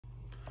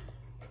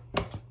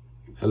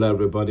Hello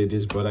everybody, this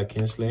is Brother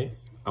Kingsley.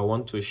 I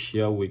want to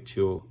share with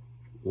you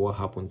what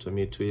happened to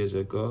me 2 years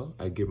ago.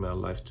 I gave my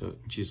life to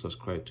Jesus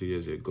Christ 2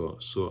 years ago.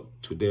 So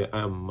today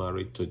I am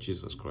married to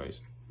Jesus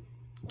Christ.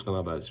 I'm talking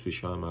about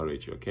spiritual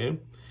marriage, okay?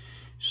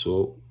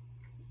 So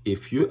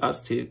if you are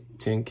still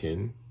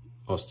thinking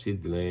or still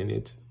delaying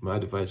it, my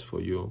advice for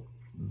you,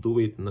 do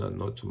it now,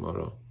 not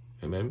tomorrow.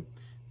 Amen.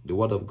 The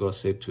word of God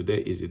said today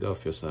is the day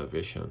of your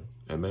salvation.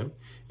 Amen.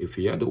 If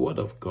you hear the word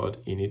of God,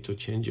 you need to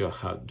change your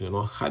heart. Do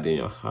not harden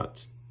your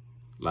heart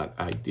like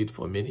I did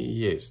for many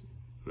years,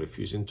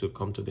 refusing to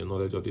come to the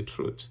knowledge of the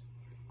truth.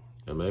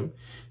 Amen.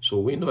 So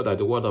we know that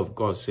the word of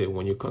God says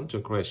when you come to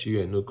Christ,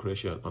 you are a new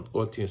creation and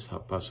all things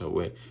have passed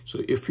away.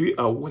 So if you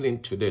are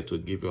willing today to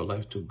give your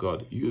life to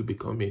God, you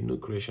become a new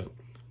creation.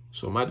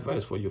 So my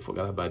advice for you,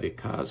 forget about the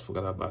cars,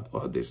 forget about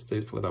all the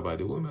states, forget about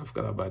the women,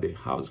 forget about the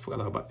house,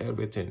 forget about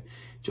everything.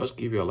 Just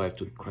give your life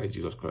to Christ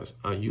Jesus Christ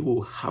and you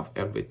will have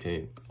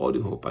everything. All the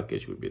whole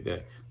package will be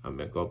there. And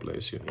may God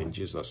bless you in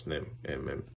Jesus' name. Amen.